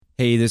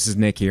Hey, this is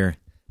Nick here.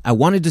 I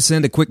wanted to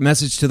send a quick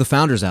message to the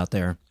founders out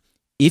there.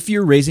 If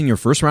you're raising your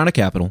first round of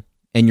capital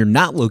and you're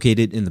not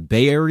located in the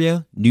Bay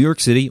Area, New York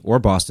City, or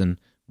Boston,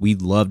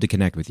 we'd love to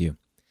connect with you.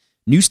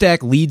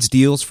 NewStack leads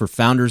deals for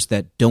founders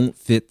that don't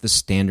fit the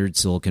standard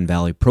Silicon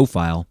Valley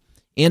profile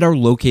and are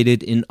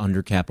located in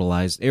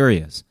undercapitalized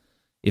areas.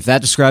 If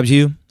that describes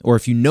you, or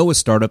if you know a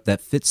startup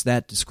that fits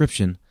that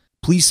description,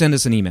 please send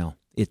us an email.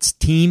 It's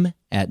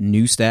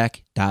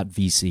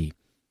team@newstack.vc.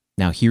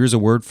 Now here's a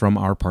word from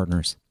our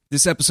partners.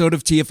 This episode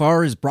of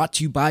TFR is brought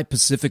to you by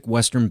Pacific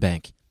Western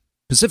Bank.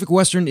 Pacific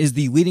Western is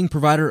the leading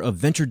provider of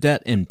venture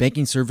debt and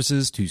banking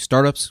services to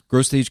startups,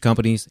 growth stage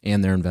companies,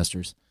 and their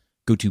investors.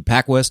 Go to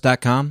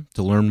pacwest.com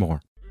to learn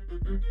more.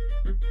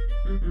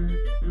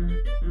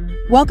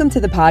 Welcome to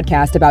the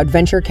podcast about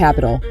venture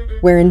capital,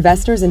 where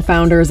investors and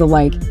founders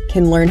alike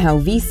can learn how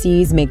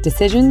VCs make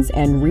decisions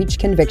and reach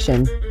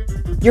conviction.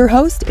 Your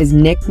host is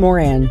Nick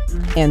Moran,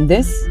 and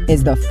this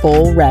is The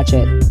Full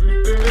Ratchet.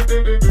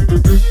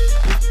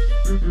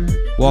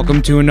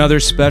 Welcome to another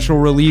special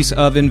release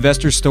of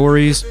Investor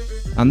Stories.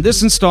 On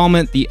this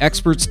installment, the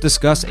experts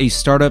discuss a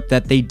startup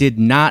that they did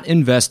not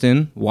invest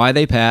in, why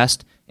they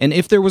passed, and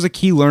if there was a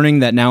key learning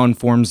that now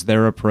informs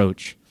their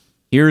approach.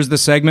 Here is the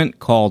segment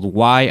called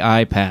Why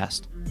I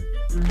Passed.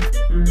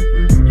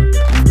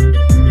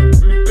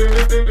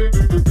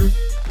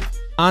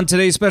 On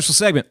today's special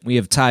segment, we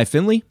have Ty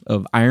Findley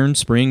of Iron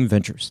Spring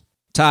Ventures.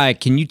 Ty,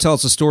 can you tell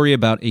us a story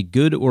about a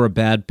good or a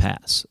bad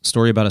pass? A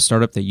story about a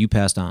startup that you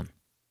passed on?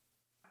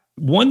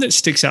 One that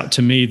sticks out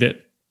to me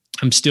that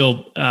I've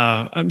got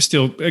a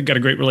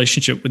great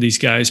relationship with these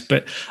guys,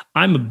 but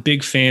I'm a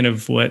big fan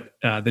of what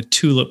the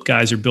Tulip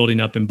guys are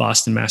building up in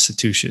Boston,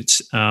 Massachusetts.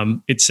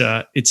 It's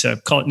a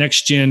call it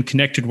next gen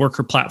connected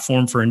worker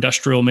platform for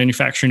industrial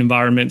manufacturing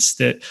environments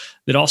that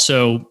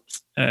also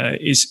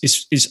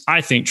is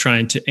I think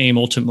trying to aim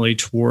ultimately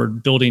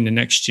toward building the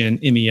next gen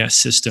MES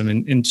system.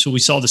 And so we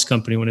saw this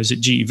company when I was at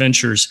GE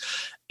Ventures,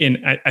 and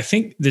I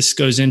think this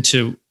goes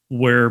into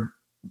where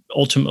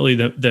ultimately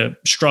the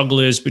struggle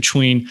is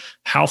between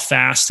how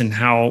fast and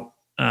how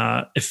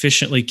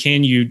efficiently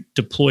can you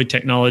deploy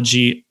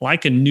technology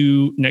like a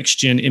new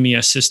next-gen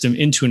MES system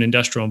into an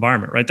industrial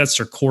environment, right? That's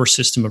their core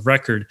system of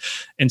record.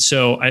 And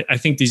so I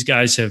think these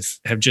guys have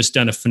just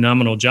done a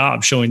phenomenal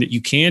job showing that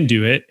you can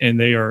do it, and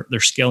they're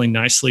scaling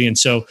nicely. And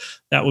so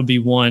that would be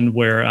one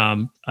where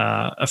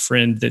a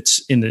friend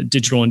that's in the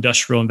digital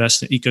industrial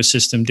investment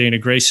ecosystem, Dana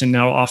Grayson,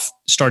 now off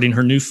starting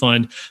her new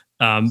fund,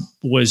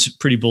 was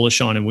pretty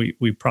bullish on, and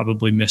we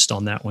probably missed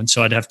on that one.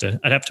 So I'd have to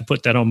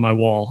put that on my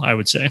wall, I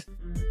would say.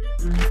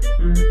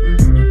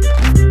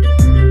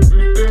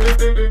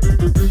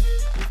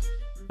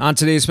 On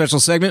today's special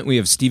segment, we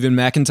have Stephen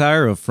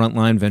McIntyre of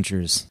Frontline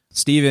Ventures.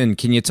 Stephen,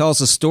 can you tell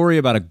us a story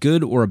about a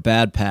good or a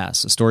bad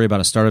pass? A story about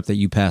a startup that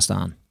you passed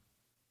on?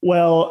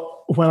 Well,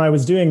 when I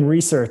was doing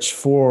research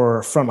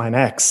for Frontline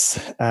X,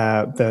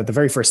 the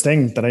very first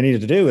thing that I needed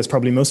to do, is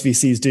probably most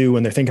VCs do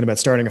when they're thinking about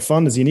starting a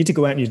fund, is you need to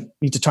go out and you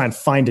need to try and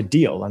find a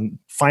deal. And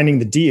finding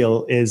the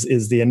deal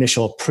is the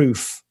initial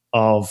proof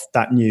of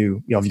that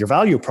new, of your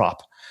value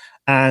prop.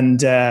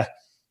 And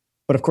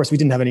but of course we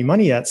didn't have any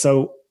money yet,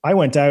 so I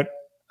went out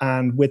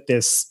and with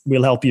this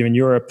 "We'll help you in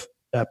Europe"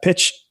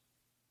 pitch,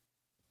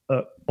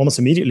 almost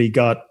immediately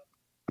got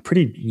a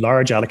pretty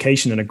large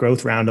allocation in a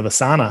growth round of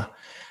Asana.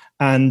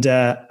 And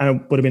it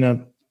would have been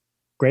a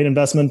great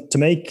investment to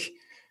make.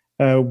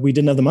 We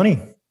didn't have the money,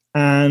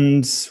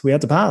 and we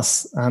had to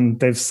pass. And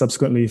they've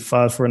subsequently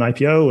filed for an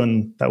IPO,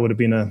 and that would have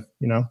been a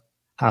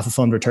half a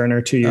fund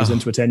returner 2 years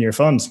into a 10-year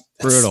fund.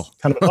 Brutal, it's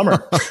kind of a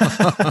bummer.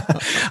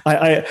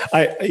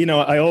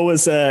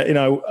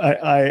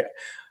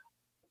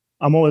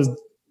 I'm always,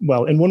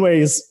 well, in one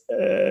way, is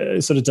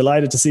sort of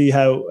delighted to see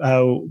how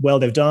well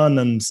they've done,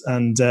 and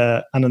on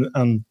the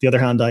other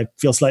hand, I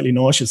feel slightly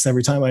nauseous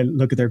every time I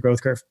look at their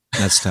growth curve.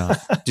 That's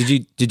tough.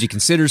 Did you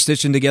consider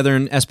stitching together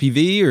an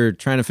SPV or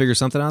trying to figure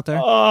something out there?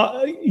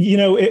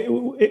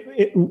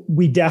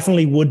 We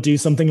definitely would do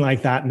something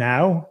like that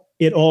now.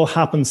 It all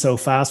happened so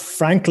fast.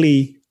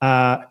 Frankly,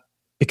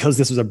 because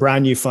this was a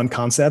brand new fund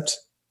concept,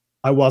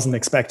 I wasn't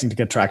expecting to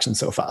get traction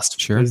so fast.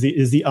 Sure, is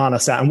the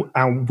honest,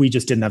 and we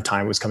just didn't have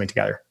time. It was coming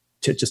together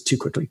just too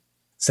quickly.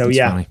 So That's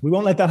funny. We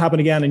won't let that happen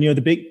again. And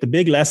the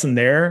big lesson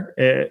there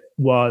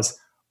was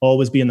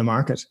always be in the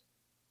market.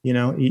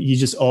 You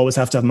just always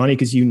have to have money,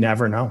 because you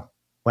never know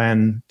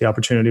when the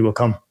opportunity will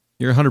come.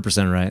 You're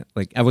 100% right.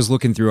 Like, I was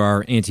looking through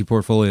our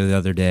anti-portfolio the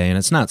other day, and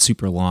it's not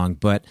super long,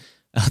 but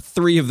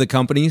 3 of the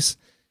companies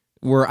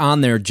were on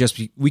there.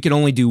 We could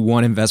only do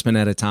one investment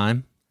at a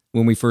time.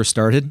 When we first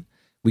started,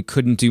 we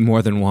couldn't do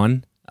more than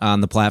one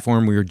on the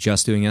platform. We were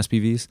just doing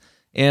SPVs.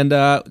 And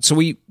so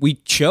we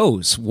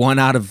chose one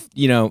out of,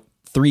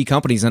 3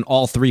 companies, and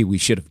all 3 we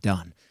should have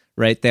done,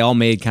 right? They all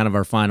made kind of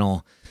our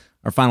final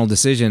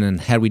decision. And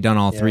had we done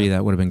all 3,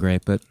 that would have been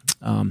great. But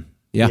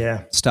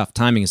it's tough.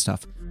 Timing is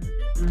tough.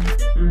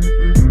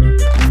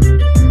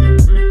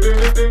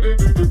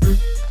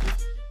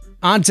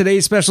 On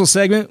today's special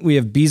segment, we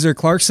have Beezer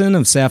Clarkson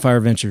of Sapphire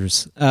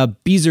Ventures.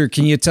 Beezer,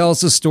 can you tell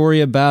us a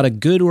story about a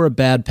good or a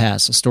bad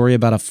pass, a story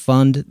about a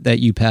fund that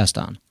you passed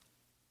on?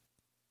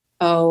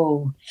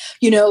 Oh,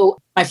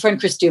 my friend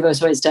Chris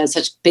Duvos always does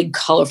such big,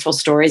 colorful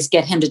stories.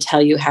 Get him to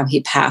tell you how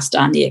he passed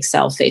on the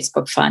Excel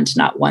Facebook fund,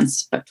 not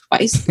once, but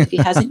twice, if he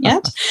hasn't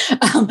yet.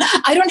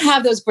 I don't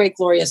have those great,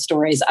 glorious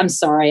stories. I'm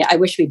sorry. I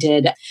wish we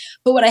did.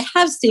 But what I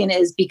have seen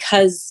is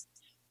because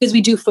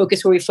we do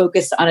focus where we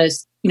focus on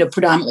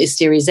predominantly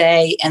Series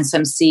A and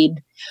some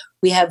seed,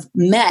 we have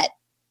met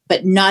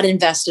but not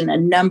invested in a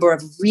number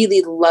of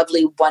really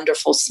lovely,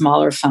 wonderful,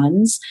 smaller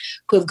funds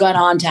who have gone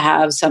on to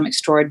have some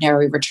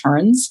extraordinary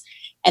returns.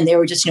 And they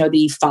were just, the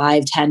 $5,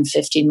 $10,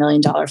 $15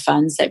 million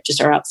funds that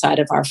just are outside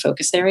of our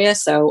focus area.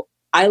 So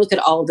I look at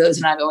all of those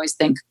and I always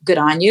think, good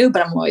on you,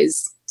 but I'm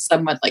always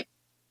somewhat like,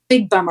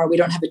 big bummer, we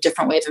don't have a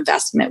different way of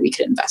investment. We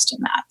could invest in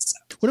that. So.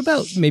 What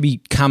about maybe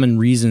common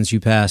reasons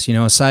you pass,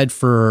 aside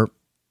for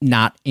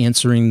not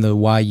answering the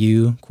why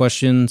you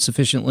question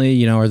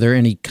sufficiently, are there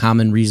any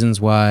common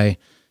reasons why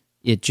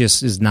it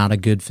just is not a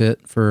good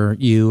fit for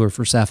you or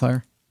for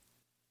Sapphire?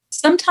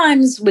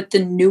 Sometimes with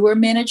the newer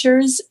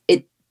managers,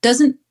 it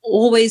doesn't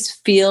always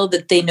feel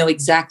that they know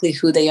exactly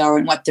who they are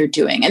and what they're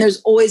doing. And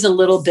there's always a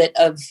little bit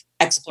of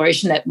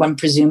exploration that one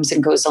presumes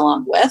and goes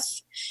along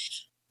with.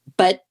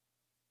 But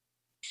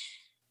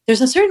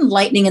there's a certain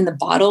lightning in the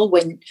bottle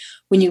when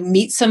you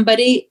meet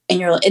somebody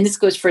and this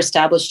goes for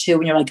established too,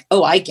 when you're like,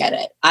 oh, I get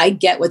it. I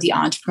get what the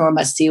entrepreneur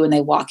must see when they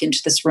walk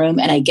into this room.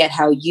 And I get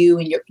how you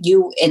and your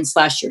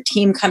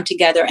team come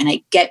together. And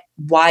I get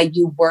why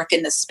you work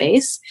in this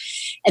space.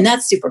 And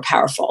that's super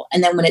powerful.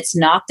 And then when it's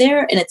not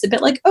there and it's a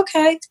bit like,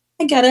 okay,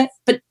 I get it.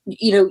 But,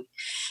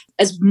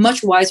 as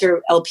much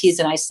wiser LPs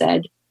than I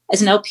said,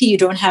 as an LP, you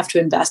don't have to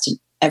invest in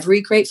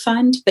every great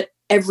fund, but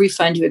every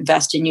fund you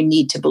invest in, you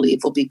need to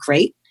believe will be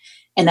great.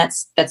 And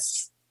that's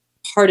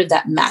part of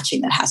that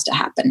matching that has to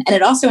happen. And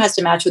it also has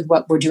to match with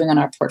what we're doing on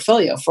our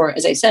portfolio for,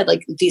 as I said,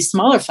 like these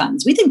smaller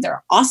funds, we think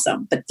they're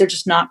awesome, but they're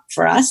just not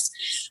for us.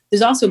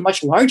 There's also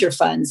much larger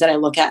funds that I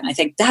look at and I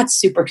think that's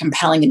super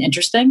compelling and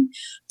interesting,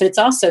 but it's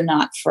also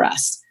not for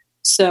us.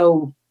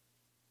 So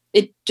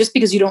just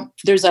because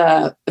there's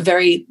a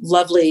very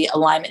lovely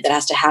alignment that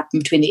has to happen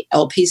between the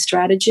LP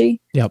strategy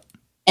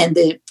and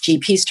the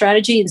GP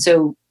strategy. And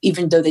so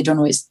even though they don't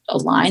always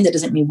align, that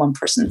doesn't mean one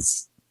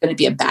person's going to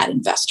be a bad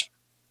investor.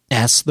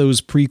 Ask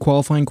those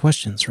pre-qualifying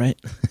questions, right?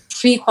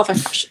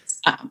 Pre-qualifying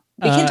questions.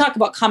 We can talk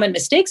about common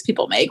mistakes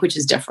people make, which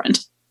is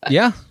different.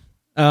 Yeah.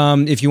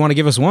 If you want to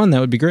give us one,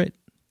 that would be great.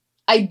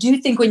 I do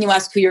think when you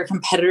ask who your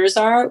competitors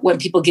are, when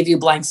people give you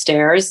blank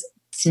stares,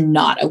 it's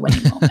not a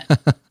winning moment.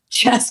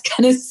 Just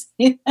kind of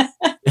say that.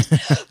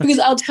 Because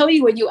I'll tell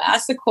you, when you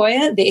ask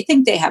Sequoia, they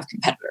think they have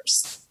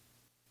competitors.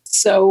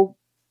 So,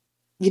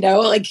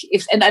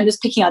 and I'm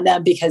just picking on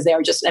them because they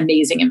are just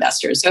amazing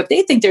investors. So if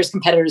they think there's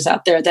competitors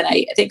out there, then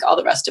I think all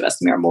the rest of us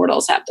mere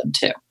mortals have them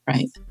too,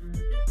 right?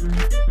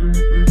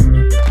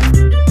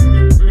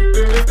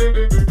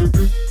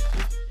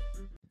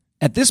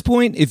 At this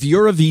point, if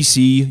you're a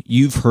VC,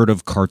 you've heard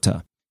of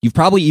Carta. You've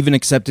probably even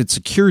accepted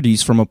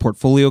securities from a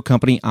portfolio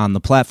company on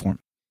the platform.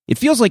 It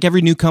feels like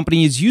every new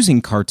company is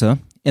using Carta,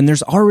 and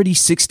there's already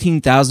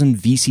 16,000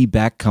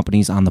 VC-backed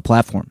companies on the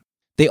platform.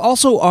 They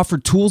also offer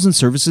tools and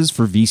services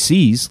for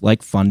VCs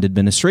like fund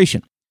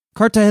administration.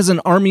 Carta has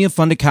an army of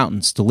fund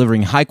accountants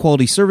delivering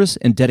high-quality service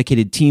and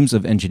dedicated teams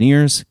of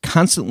engineers,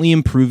 constantly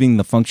improving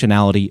the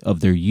functionality of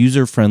their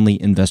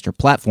user-friendly investor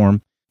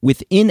platform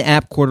with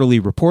in-app quarterly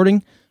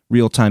reporting,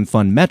 real-time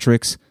fund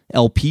metrics,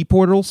 LP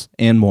portals,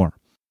 and more.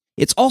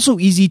 It's also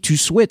easy to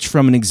switch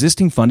from an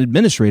existing fund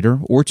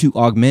administrator or to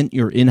augment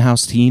your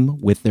in-house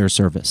team with their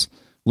service.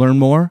 Learn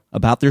more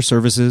about their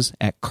services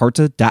at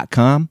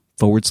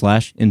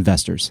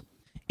carta.com/investors.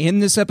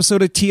 And this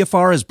episode of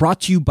TFR is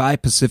brought to you by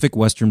Pacific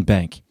Western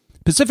Bank.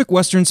 Pacific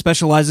Western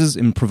specializes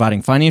in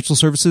providing financial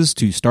services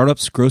to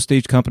startups, growth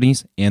stage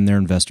companies, and their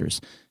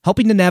investors,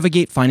 helping to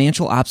navigate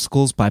financial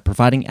obstacles by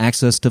providing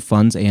access to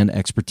funds and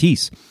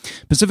expertise.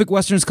 Pacific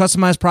Western's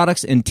customized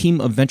products and team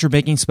of venture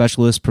banking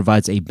specialists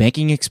provides a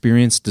banking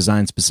experience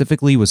designed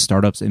specifically with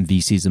startups and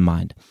VCs in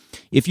mind.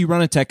 If you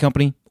run a tech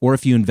company or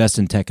if you invest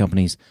in tech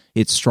companies,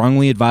 it's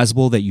strongly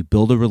advisable that you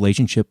build a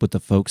relationship with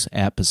the folks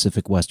at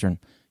Pacific Western.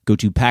 Go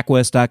to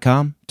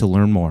pacwest.com to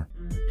learn more.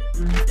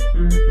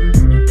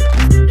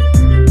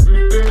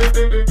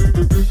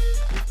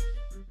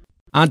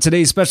 On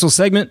today's special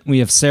segment, we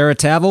have Sarah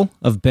Tavel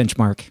of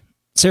Benchmark.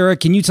 Sarah,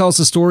 can you tell us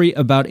a story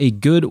about a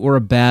good or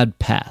a bad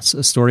pass?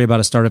 A story about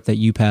a startup that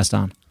you passed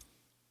on.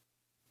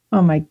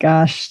 Oh my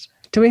gosh.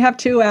 Do we have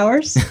 2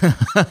 hours?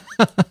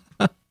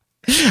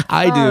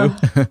 I do.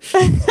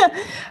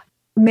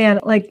 Man,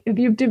 like if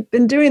you've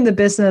been doing the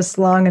business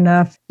long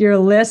enough, your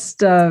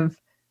list of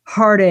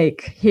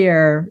heartache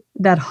here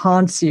that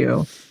haunts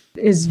you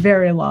is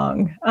very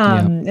long.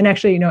 And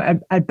actually,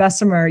 at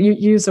Bessemer, you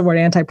use the word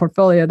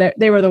anti-portfolio.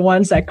 They were the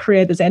ones that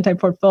created this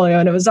anti-portfolio.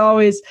 And it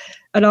always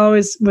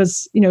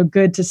was,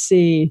 good to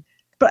see.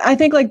 But I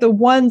think like the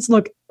ones,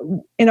 look,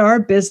 in our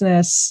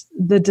business,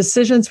 the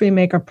decisions we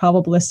make are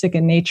probabilistic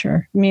in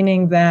nature,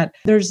 meaning that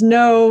there's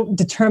no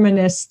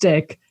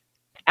deterministic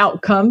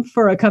outcome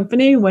for a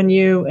company when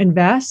you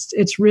invest.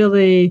 It's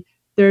really,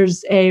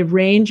 there's a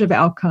range of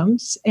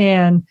outcomes,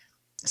 and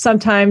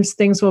sometimes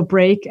things will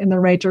break in the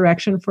right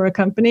direction for a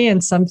company,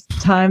 and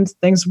sometimes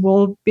things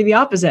will be the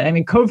opposite. I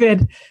mean,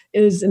 COVID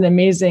is an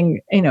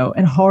amazing,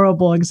 and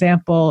horrible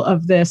example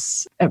of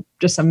this at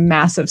just a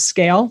massive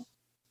scale.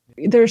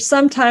 There's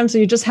some times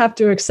you just have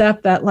to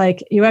accept that,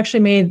 like, you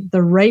actually made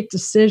the right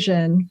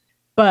decision,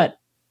 but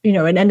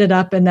it ended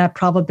up in that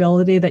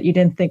probability that you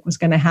didn't think was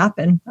going to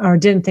happen, or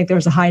didn't think there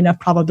was a high enough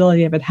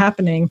probability of it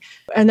happening.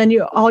 And then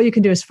all you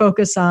can do is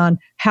focus on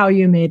how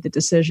you made the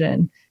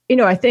decision.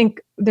 I think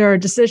there are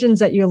decisions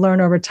that you learn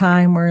over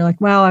time where you're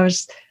like, well,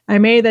 I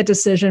made that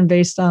decision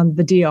based on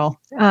the deal,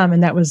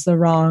 and that was the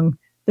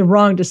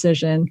wrong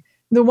decision.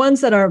 The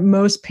ones that are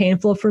most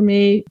painful for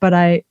me, but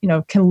I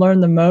can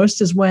learn the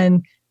most, is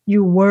when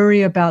you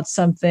worry about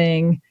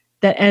something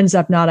that ends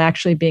up not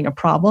actually being a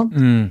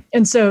problem.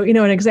 And so,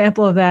 an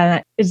example of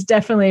that is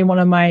definitely one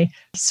of my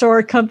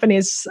sore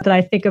companies that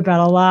I think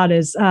about a lot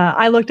is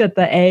I looked at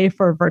the A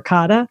for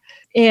Verkada.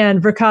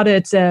 And Verkada,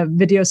 it's a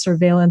video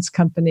surveillance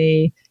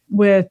company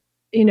with,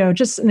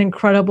 just an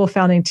incredible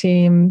founding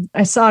team.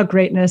 I saw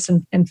greatness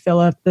in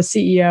Philip, the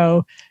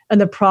CEO, and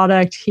the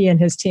product he and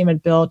his team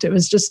had built. It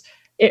was just,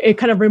 it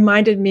kind of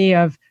reminded me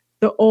of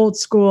the old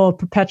school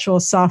perpetual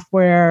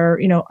software,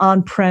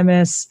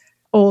 on-premise,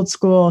 old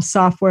school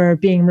software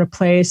being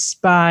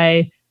replaced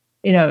by,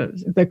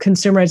 the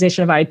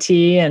consumerization of IT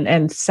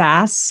and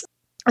SaaS.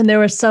 And there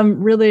was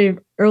some really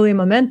early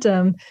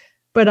momentum,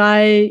 but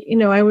I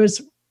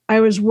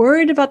was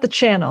worried about the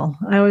channel.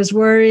 I was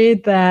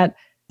worried that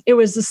it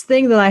was this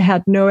thing that I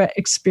had no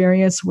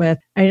experience with.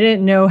 I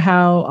didn't know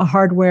how a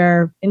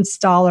hardware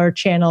installer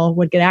channel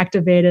would get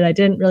activated. I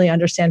didn't really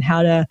understand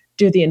how to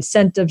do the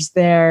incentives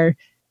there.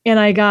 And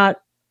I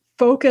got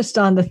focused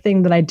on the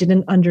thing that I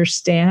didn't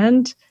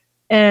understand,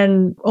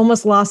 and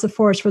almost lost the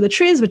forest for the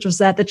trees, which was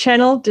that the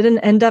channel didn't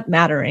end up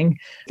mattering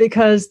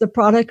because the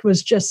product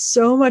was just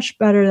so much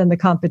better than the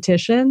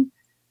competition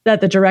that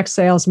the direct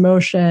sales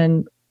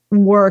motion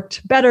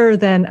worked better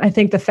than I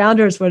think the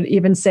founders would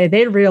even say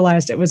they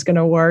realized it was going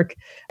to work.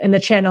 And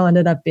the channel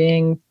ended up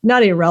being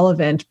not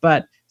irrelevant,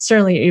 but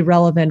certainly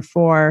irrelevant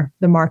for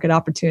the market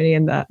opportunity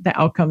and the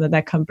outcome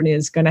that company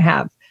is going to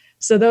have.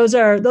 So those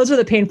are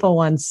the painful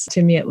ones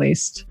to me, at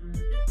least.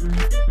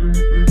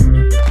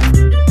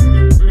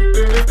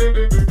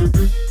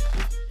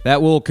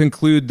 That will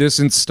conclude this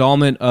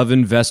installment of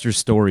Investor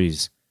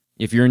Stories.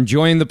 If you're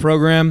enjoying the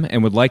program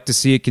and would like to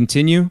see it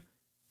continue,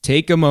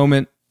 take a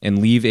moment and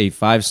leave a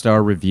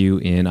 5-star review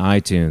in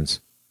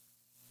iTunes.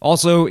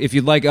 Also, if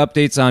you'd like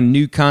updates on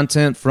new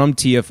content from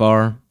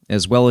TFR,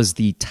 as well as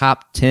the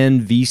top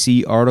 10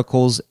 VC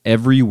articles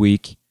every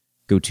week,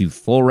 go to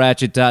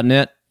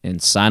fullratchet.net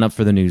and sign up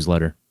for the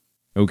newsletter.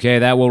 Okay,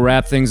 that will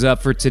wrap things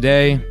up for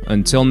today.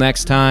 Until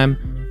next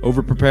time,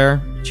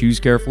 over-prepare, choose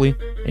carefully,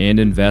 and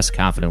invest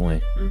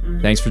confidently.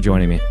 Thanks for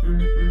joining me.